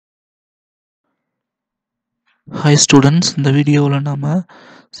Hi students, இந்த வீடியோவில் நாம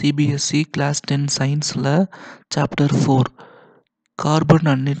CBSE Class 10 Scienceல Chapter 4 Carbon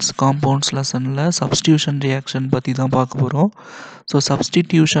and its Compounds லெசனில் Substitution Reaction பற்றி தான் பார்க்க போகிறோம். ஸோ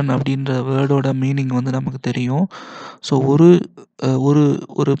Substitution அப்படின்ற வேர்டோட மீனிங் வந்து நமக்கு தெரியும். ஸோ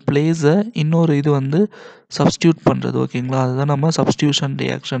ஒரு பிளேஸை இன்னொரு இது வந்து சப்ஸ்டியூட் பண்ணுறது, ஓகேங்களா? அதுதான் நம்ம சப்ஸ்டியூஷன்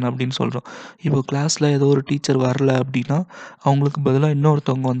ரியாக்ஷன் அப்படின்னு சொல்கிறோம். இப்போ கிளாஸில் ஏதோ ஒரு டீச்சர் வரல அப்படின்னா அவங்களுக்கு பதிலாக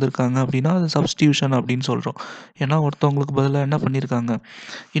இன்னொருத்தவங்க வந்திருக்காங்க அப்படின்னா அது சப்ஸ்டியூஷன் அப்படின்னு சொல்கிறோம். ஏன்னா ஒருத்தவங்களுக்கு பதிலாக என்ன பண்ணியிருக்காங்க,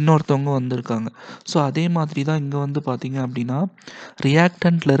 இன்னொருத்தவங்க வந்திருக்காங்க. ஸோ அதே மாதிரி தான் இங்கே வந்து பார்த்திங்க அப்படின்னா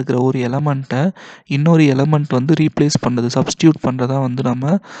ரியாக்டண்ட்டில் இருக்கிற ஒரு எலமெண்ட்டை இன்னொரு எலமெண்ட் வந்து ரீப்ளேஸ் பண்ணுறது, சப்ஸ்டியூட் பண்ணுறதா வந்து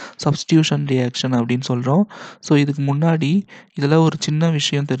நம்ம சப்ஸ்டியூஷன் ரியாக்ஷன் அப்படின்னு சொல்கிறோம். ஸோ இதுக்கு முன்னாடி இதில் ஒரு சின்ன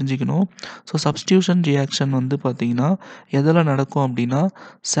விஷயம் தெரிஞ்சுக்கணும். ஸோ சப்ஸ்டியூஷன் ரியாக்ஷன் வந்து பார்த்திங்கன்னா எதில் நடக்கும் அப்படின்னா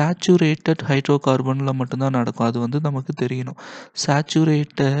சேச்சுரேட்டட் ஹைட்ரோ கார்பனில் மட்டும்தான் நடக்கும். அது வந்து நமக்கு தெரியணும்.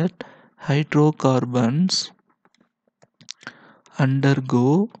 Saturated hydrocarbons undergo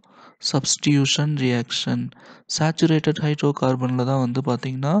substitution reaction. Saturated hydrocarbonல தான் வந்து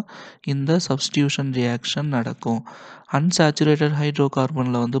பார்த்திங்கன்னா இந்த substitution reaction நடக்கும். Unsaturated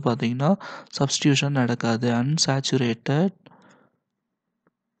hydrocarbonல வந்து பார்த்திங்கன்னா substitution நடக்காது. Unsaturated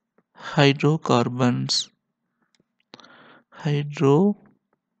hydrocarbons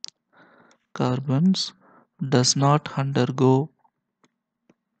does not undergo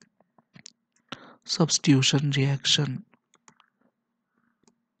substitution reaction.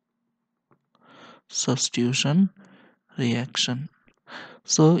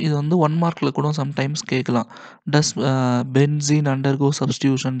 So இது வந்து 1 மார்க்கில் கூட சம்டைம்ஸ் கேட்கலாம். டஸ் benzene undergo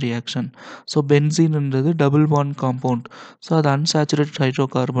substitution reaction. So பென்சீன்ன்றது double bond compound. So அது அன்சாச்சுரேட்டட் ஹைட்ரோ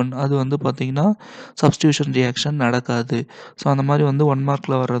கார்பன். அது வந்து பார்த்திங்கன்னா சப்ஸ்டியூஷன் ரியாக்ஷன் நடக்காது. ஸோ அந்த மாதிரி வந்து 1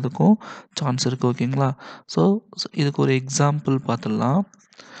 மார்க்கில் வர்றதுக்கும் சான்ஸ் இருக்குது, ஓகேங்களா? ஸோ இதுக்கு ஒரு எக்ஸாம்பிள் பார்த்துடலாம்.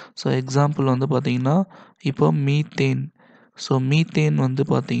 ஸோ எக்ஸாம்பிள் வந்து பார்த்திங்கன்னா இப்போ மீத்தேன். ஸோ மீத்தேன் வந்து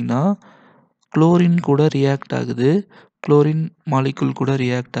பார்த்திங்கன்னா குளோரின் கூட ரியாக்ட் ஆகுது. குளோரின் மாலிகுல் கூட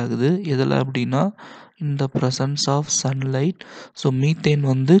ரியாக்ட் ஆகுது. எதில் அப்படின்னா இந்த presence of sunlight. So methane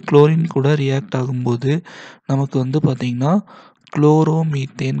வந்து குளோரின் கூட ரியாக்ட் ஆகும்போது நமக்கு வந்து பார்த்திங்கன்னா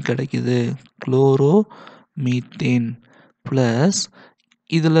குளோரோமீத்தேன் கிடைக்குது. குளோரோமீத்தேன் ப்ளஸ்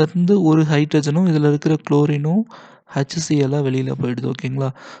இதிலேருந்து ஒரு ஹைட்ரஜனும் இதில் இருக்கிற குளோரினும் HCl வெளியில் போயிடுது, ஓகேங்களா?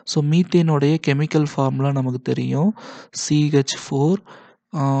 ஸோ மீத்தேனுடைய கெமிக்கல் ஃபார்ம்லாம் நமக்கு தெரியும். CH4,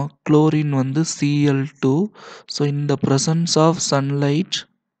 குளோரின் வந்து Cl2. ஸோ இந்த ப்ரெசன்ஸ் ஆஃப் சன்லைட்.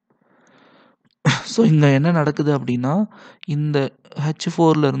 ஸோ இங்கே என்ன நடக்குது அப்படின்னா இந்த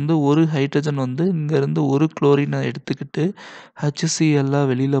H4லேருந்து ஒரு ஹைட்ரஜன் வந்து இங்கேருந்து ஒரு குளோரினை எடுத்துக்கிட்டு HCl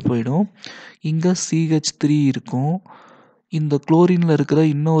வெளியில் போயிடும். இங்கே CH3 இருக்கும். இந்த குளோரினில் இருக்கிற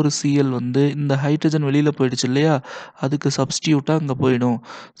இன்னொரு Cl வந்து இந்த ஹைட்ரஜன் வெளியில் போயிடுச்சு இல்லையா, அதுக்கு சப்ஸ்டியூட்டாக அங்கே போயிடும்.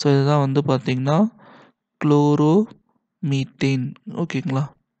 ஸோ இதுதான் வந்து பார்த்திங்கன்னா குளோரோமீத்தேன், ஓகேங்களா?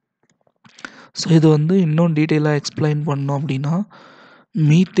 ஸோ இது வந்து இன்னும் டீட்டெயிலாக எக்ஸ்பிளைன் பண்ணோம் அப்படின்னா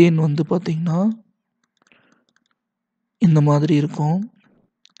மீத்தேன் வந்து பார்த்திங்கன்னா இந்த மாதிரி இருக்கும்.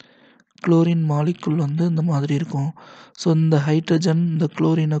 குளோரின் மாலிகுல் வந்து இந்த மாதிரி இருக்கும். ஸோ இந்த ஹைட்ரஜன் இந்த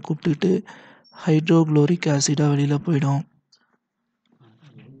குளோரினை கூப்பிட்டுட்டு ஹைட்ரோக்ளோரிக் ஆசிடாக வெளியில் போயிடும்.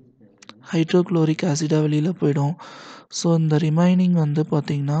 ஸோ இந்த ரிமைனிங் வந்து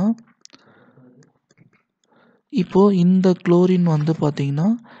பார்த்திங்கன்னா இப்போது இந்த குளோரின் வந்து பார்த்திங்கன்னா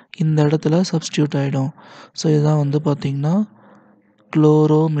இந்த இடத்துல சப்ஸ்டியூட் ஆகிடும். ஸோ இதுதான் வந்து பார்த்திங்கன்னா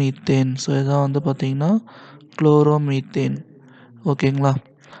குளோரோமீத்தேன். ஸோ இதுதான் வந்து பார்த்திங்கன்னா குளோரோமீத்தேன், ஓகேங்களா?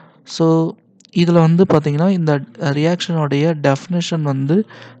 ஸோ இதில் வந்து பார்த்திங்கன்னா இந்த ரியாக்ஷனுடைய டெஃபினேஷன் வந்து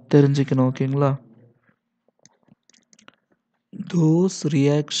தெரிஞ்சுக்கணும், ஓகேங்களா? Those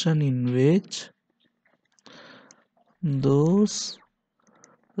reaction in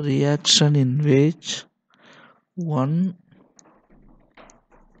which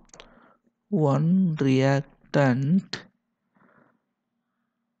one reactant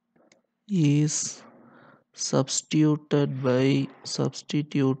is substituted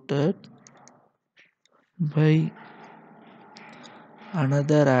by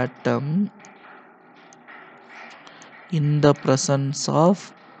another atom in the presence of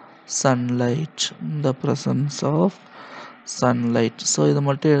sunlight. So இது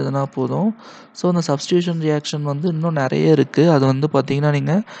மட்டும் எழுதுனா போதும். ஸோ இந்த சப்ஸ்டியூஷன் ரியாக்ஷன் வந்து இன்னும் நிறைய இருக்குது. அது வந்து பார்த்திங்கன்னா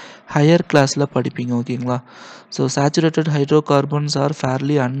நீங்கள் ஹையர் கிளாஸில் படிப்பீங்க, ஓகேங்களா? So saturated hydrocarbons R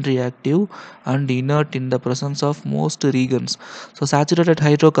fairly unreactive and inert in the presence of most ரீகன்ஸ். So saturated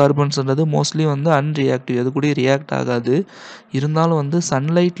ஹைட்ரோகார்பன்ஸ்ன்றது mostly வந்து அன்ரியாக்டிவ், அது கூட ரியாக்ட் ஆகாது. இருந்தாலும் வந்து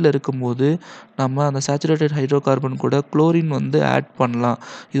சன்லைட்டில் இருக்கும்போது நம்ம அந்த சேச்சுரேட்டட் ஹைட்ரோகார்பன் கூட குளோரின் வந்து ஆட் பண்ணலாம்.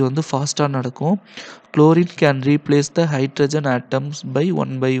 இது வந்து ஃபாஸ்ட்டாக நடக்கும். chlorine can replace the hydrogen atoms by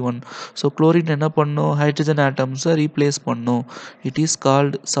one by one. So chlorine என்ன பண்ணும் hydrogen atoms replace பண்ணும். It is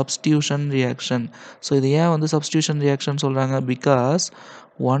called substitution reaction. So இது ஏன் வந்து substitution reaction சொல்றாங்க, because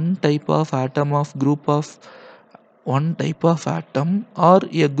one type of atom or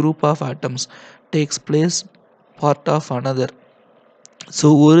a group of atoms takes place part of another. So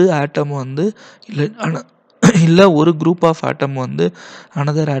ஒரு ஆட்டம் வந்து இல்லை ஒரு குரூப் ஆஃப் ஆட்டம் வந்து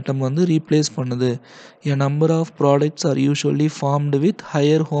another ஆட்டம் வந்து ரீப்ளேஸ் பண்ணுது. a number of products are usually formed with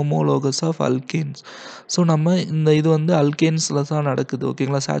higher homologous of alkanes. So நம்ம இது வந்து அல்கேன்ஸில் தான் நடக்குது,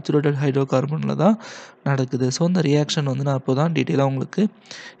 ஓகேங்களா, சேச்சுரேட்டட் ஹைட்ரோகார்பனில் தான் நடக்குது. ஸோ இந்த ரியாக்ஷன் வந்து நான் இப்போ தான் டீட்டெயிலாக உங்களுக்கு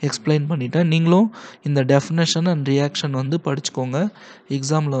எக்ஸ்பிளைன் பண்ணிட்டேன். நீங்களும் இந்த டெஃபினேஷன் அண்ட் ரியாக்ஷன் வந்து படிச்சுக்கோங்க,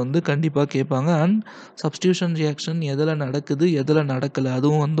 எக்ஸாமில் வந்து கண்டிப்பாக கேட்பாங்க. அண்ட் சப்ஸ்டியூஷன் ரியாக்ஷன் எதில் நடக்குது எதில் நடக்கலை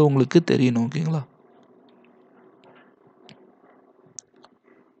அதுவும் வந்து உங்களுக்கு தெரியணும், ஓகேங்களா.